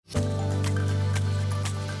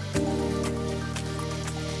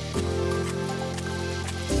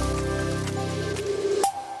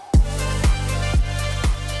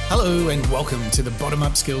Hello and welcome to the Bottom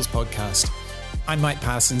Up Skills Podcast. I'm Mike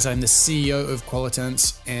Parsons. I'm the CEO of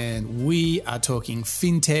Qualitance, and we are talking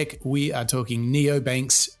fintech. We are talking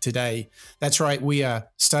neobanks today. That's right. We are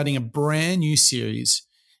starting a brand new series.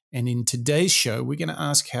 And in today's show, we're going to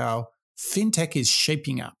ask how fintech is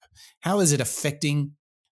shaping up. How is it affecting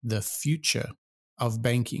the future of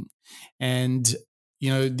banking? And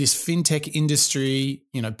this fintech industry,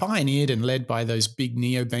 pioneered and led by those big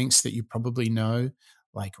neobanks that you probably know,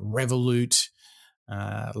 like Revolut,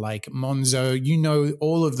 like Monzo,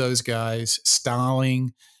 all of those guys,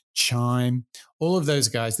 Starling, Chime, all of those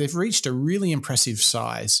guys, they've reached a really impressive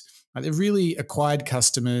size. They've really acquired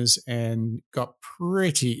customers and got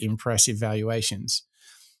pretty impressive valuations.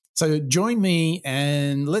 So join me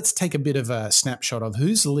and let's take a bit of a snapshot of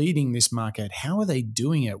who's leading this market. How are they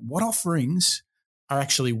doing it? What offerings are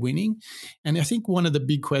actually winning? And I think one of the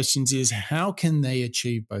big questions is, how can they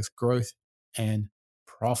achieve both growth and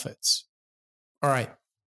profits? All right.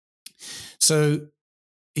 So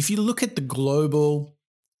if you look at the global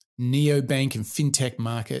neobank and fintech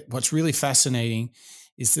market, what's really fascinating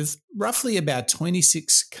is there's roughly about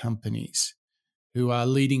 26 companies who are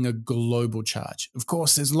leading a global charge. Of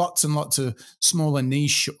course, there's lots and lots of smaller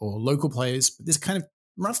niche or local players, but there's kind of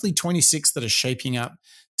roughly 26 that are shaping up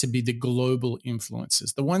to be the global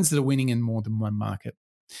influencers, the ones that are winning in more than one market.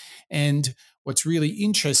 And what's really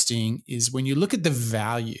interesting is when you look at the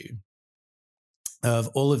value of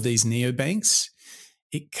all of these neobanks,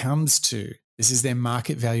 this is their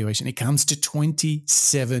market valuation, it comes to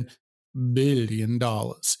 $27 billion.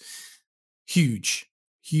 Huge,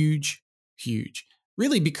 huge, huge.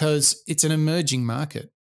 Really, because it's an emerging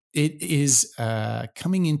market. It is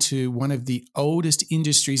coming into one of the oldest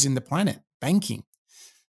industries in the planet, banking.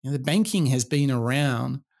 The banking has been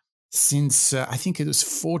around since I think it was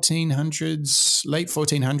 1400s, late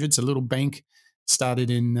 1400s. A little bank started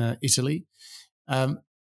in Italy.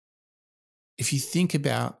 If you think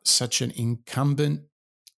about such an incumbent,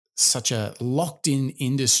 such a locked-in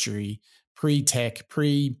industry, pre-tech,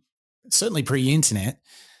 certainly pre-internet,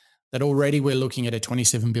 that already we're looking at a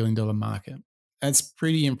 $27 billion market. That's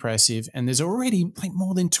pretty impressive. And there's already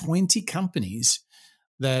more than 20 companies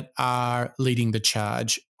that are leading the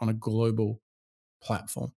charge on a global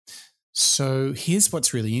platform. So here's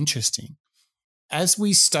what's really interesting. As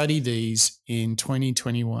we study these in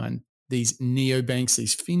 2021, these neobanks,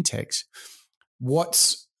 these fintechs, what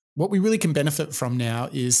we really can benefit from now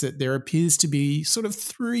is that there appears to be sort of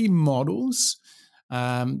three models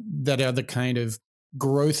that are the kind of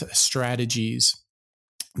growth strategies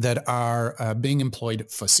that are being employed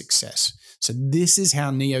for success. So this is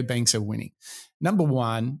how neobanks are winning. Number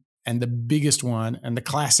one, and the biggest one, and the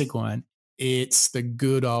classic one, it's the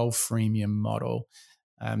good old freemium model.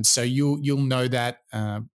 So you'll know that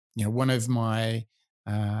one of my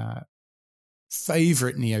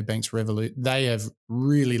favorite neobanks, Revolut, they have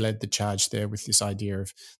really led the charge there with this idea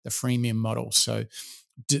of the freemium model. So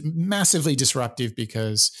massively disruptive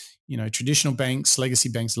because traditional banks, legacy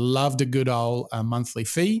banks, loved a good old monthly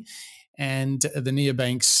fee, and the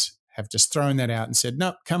neobanks have just thrown that out and said,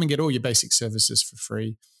 no, come and get all your basic services for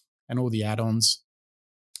free, and all the add-ons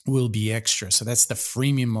will be extra. So that's the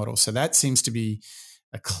freemium model. So that seems to be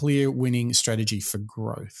a clear winning strategy for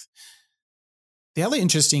growth. The other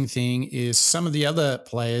interesting thing is some of the other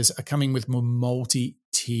players are coming with more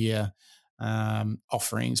multi-tier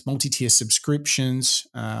offerings, multi-tier subscriptions,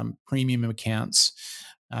 premium accounts,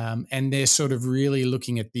 and they're sort of really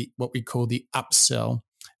looking at what we call the upsell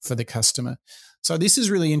for the customer. So this is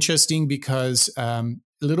really interesting because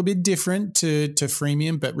a little bit different to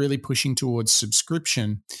freemium, but really pushing towards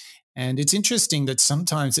subscription. And it's interesting that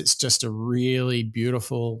sometimes it's just a really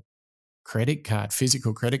beautiful credit card,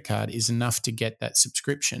 physical credit card is enough to get that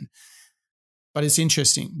subscription. But it's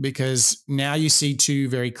interesting because now you see two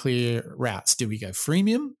very clear routes. Do we go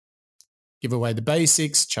freemium, give away the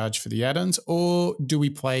basics, charge for the add-ons, or do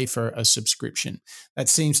we play for a subscription? That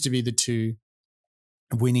seems to be the two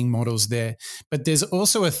winning models there. But there's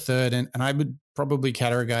also a third, and I would probably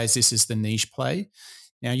categorize this as the niche play.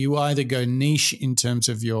 Now, you either go niche in terms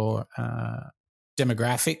of your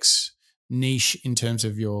demographics, niche in terms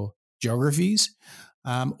of your geographies,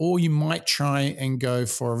 or you might try and go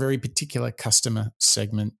for a very particular customer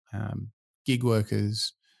segment, gig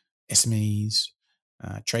workers, SMEs,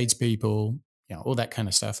 tradespeople, all that kind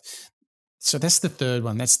of stuff. So that's the third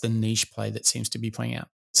one. That's the niche play that seems to be playing out.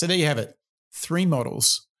 So there you have it. Three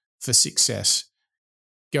models for success: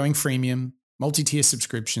 going freemium, multi-tier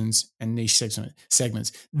subscriptions, and niche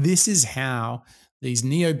segments. This is how these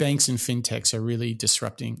neobanks and fintechs are really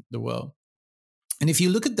disrupting the world. And if you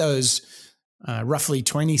look at those roughly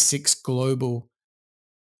 26 global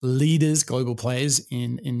leaders, global players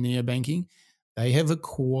in neobanking, they have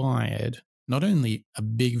acquired not only a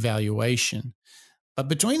big valuation, but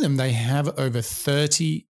between them, they have over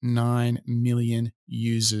 39 million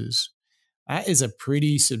users. That is a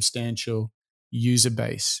pretty substantial user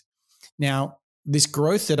base. Now, this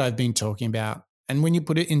growth that I've been talking about, and when you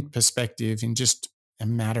put it in perspective, in just a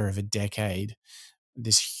matter of a decade,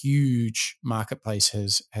 this huge marketplace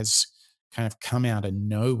has kind of come out of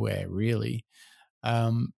nowhere, really.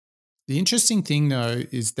 The interesting thing, though,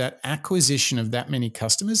 is that acquisition of that many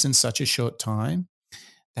customers in such a short time,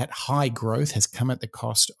 that high growth has come at the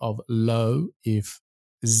cost of low, if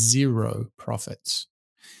zero, profits.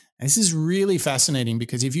 And this is really fascinating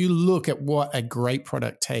because if you look at what a great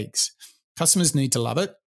product takes, customers need to love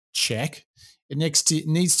it. Check. It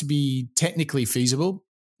needs to be technically feasible.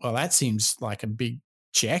 Well, that seems like a big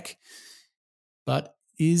check. But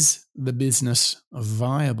is the business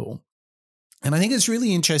viable? And I think it's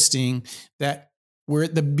really interesting that we're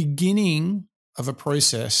at the beginning of a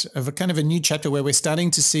process of a kind of a new chapter where we're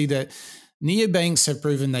starting to see that neobanks have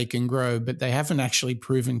proven they can grow, but they haven't actually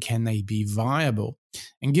proven can they be viable.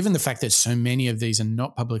 And given the fact that so many of these are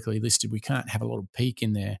not publicly listed, we can't have a little peek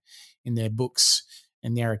in their books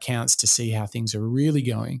and their accounts to see how things are really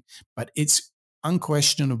going. But it's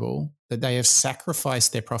unquestionable that they have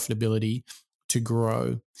sacrificed their profitability to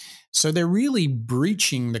grow. So they're really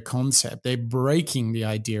breaching the concept. They're breaking the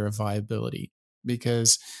idea of viability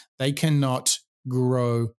because they cannot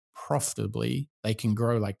grow profitably. They can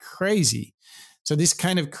grow like crazy. So this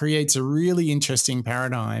kind of creates a really interesting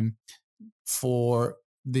paradigm for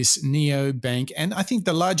this neobank. And I think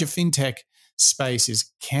the larger fintech space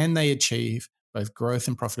is, can they achieve both growth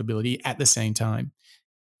and profitability at the same time?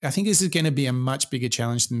 I think this is going to be a much bigger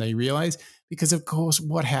challenge than they realize because, of course,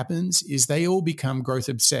 what happens is they all become growth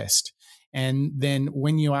obsessed. And then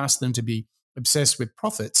when you ask them to be obsessed with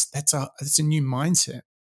profits, that's a new mindset.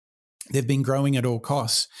 They've been growing at all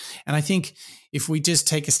costs. And I think if we just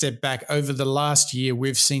take a step back, over the last year,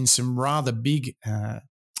 we've seen some rather big,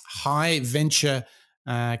 high venture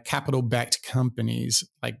capital-backed companies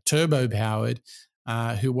like Turbo Powered,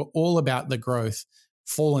 who were all about the growth,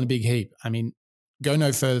 fall in a big heap. I mean, go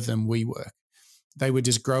no further than WeWork. They were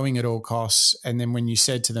just growing at all costs. And then when you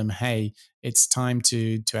said to them, hey, it's time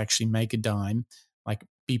to actually make a dime, like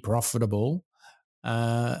be profitable,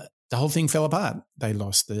 the whole thing fell apart. They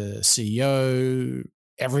lost the CEO,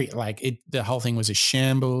 the whole thing was a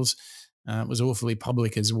shambles. It was awfully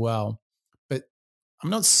public as well. But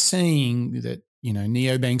I'm not saying that,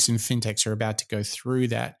 neobanks and fintechs are about to go through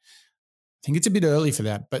that. I think it's a bit early for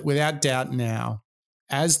that, but without doubt now,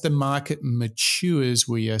 as the market matures,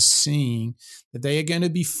 we are seeing that they are going to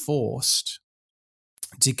be forced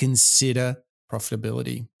to consider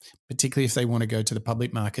profitability, particularly if they want to go to the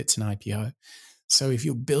public markets and IPO. So if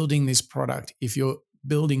you're building this product, if you're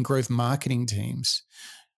building growth marketing teams,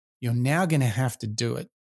 you're now going to have to do it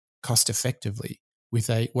cost effectively with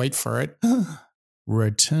a, wait for it,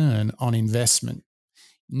 return on investment.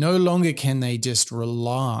 No longer can they just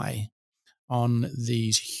rely on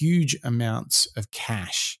these huge amounts of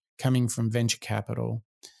cash coming from venture capital,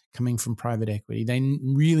 coming from private equity. They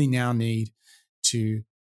really now need to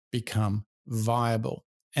become viable.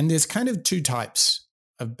 And there's kind of two types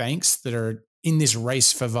of banks that are in this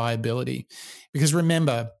race for viability. Because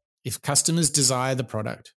remember, if customers desire the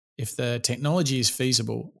product, if the technology is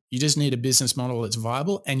feasible, you just need a business model that's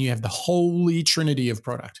viable and you have the holy trinity of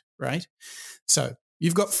product, right? So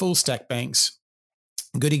you've got full stack banks.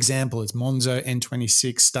 A good example is Monzo,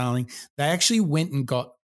 N26, Starling. They actually went and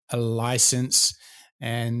got a license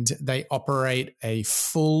and they operate a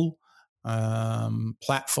full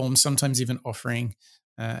platform, sometimes even offering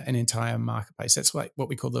an entire marketplace. That's like what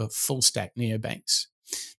we call the full stack neobanks.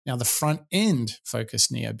 Now, the front end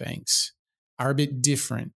focused neobanks are a bit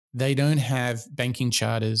different. They don't have banking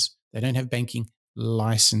charters. They don't have banking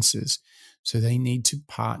licenses. So they need to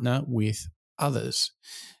partner with others.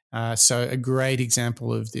 So a great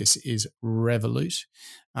example of this is Revolut.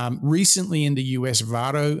 Recently in the US,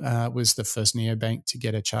 Varo was the first neobank to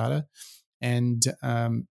get a charter, and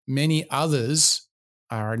many others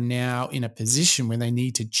are now in a position where they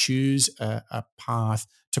need to choose a path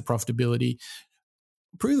to profitability.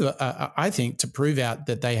 I think to prove out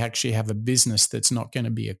that they actually have a business that's not going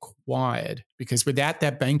to be acquired, because without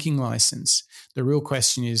that banking license, the real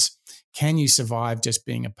question is, can you survive just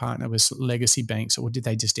being a partner with legacy banks, or did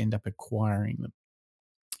they just end up acquiring them?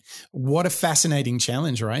 What a fascinating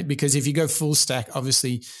challenge, right? Because if you go full stack,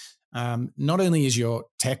 obviously, not only is your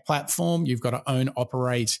tech platform, you've got to own,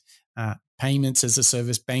 operate payments as a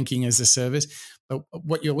service, banking as a service, but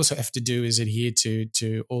what you also have to do is adhere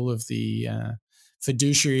to all of the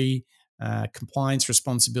fiduciary compliance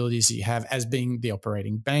responsibilities that you have as being the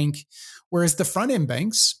operating bank. Whereas the front-end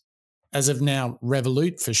banks, as of now,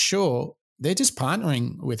 Revolut for sure, they're just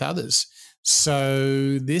partnering with others.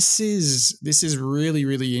 So this is really,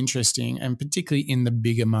 really interesting, and particularly in the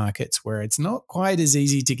bigger markets where it's not quite as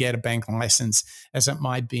easy to get a bank license as it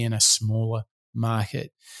might be in a smaller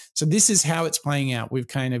market. So this is how it's playing out. We've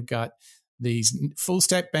kind of got these full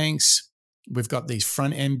stack banks, we've got these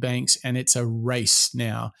front end banks, and it's a race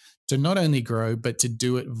now to not only grow, but to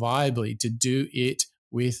do it viably, to do it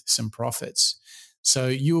with some profits. So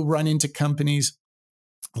you'll run into companies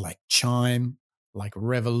like Chime, like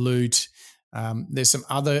Revolut. There's some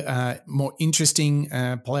other more interesting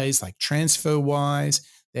plays like TransferWise.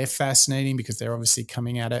 They're fascinating because they're obviously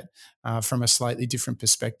coming at it from a slightly different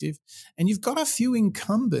perspective. And you've got a few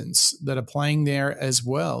incumbents that are playing there as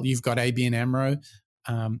well. You've got ABN AMRO,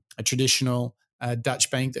 a traditional Dutch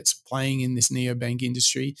bank that's playing in this neobank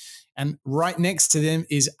industry. And right next to them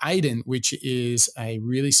is Adyen, which is a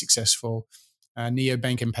really successful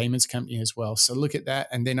neobank and payments company as well. So look at that.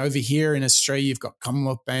 And then over here in Australia, you've got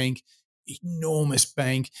Commonwealth Bank, enormous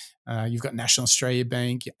bank. You've got National Australia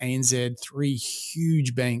Bank, ANZ, 3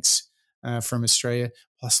 huge banks from Australia,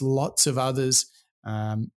 plus lots of others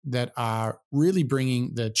that are really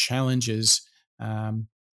bringing the challenges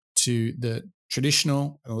to the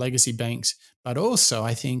traditional and legacy banks. But also,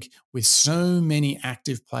 I think with so many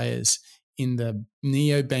active players in the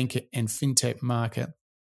neobank and fintech market,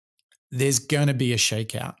 there's going to be a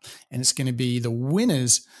shakeout, and it's going to be the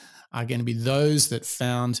winners are going to be those that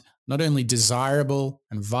found not only desirable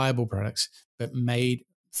and viable products, but made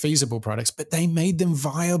feasible products, but they made them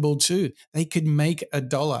viable too. They could make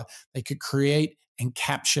 $1. They could create and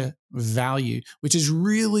capture value, which is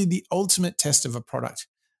really the ultimate test of a product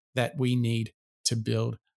that we need to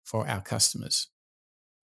build for our customers.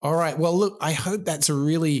 All right. Well, look, I hope that's a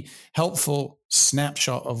really helpful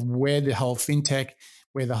snapshot of where the whole fintech,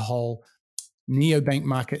 where the whole neobank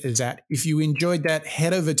market is at. If you enjoyed that,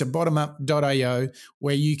 head over to bottomup.io,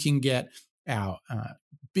 where you can get our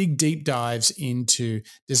big deep dives into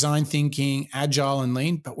design thinking, agile and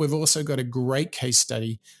lean. But we've also got a great case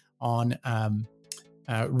study on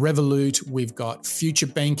Revolut. We've got future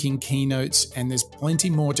banking keynotes, and there's plenty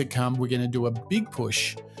more to come. We're going to do a big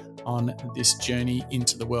push on this journey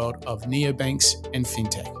into the world of neobanks and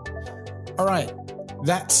fintech. All right,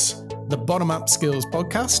 that's the Bottom Up Skills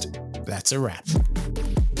podcast. That's a wrap.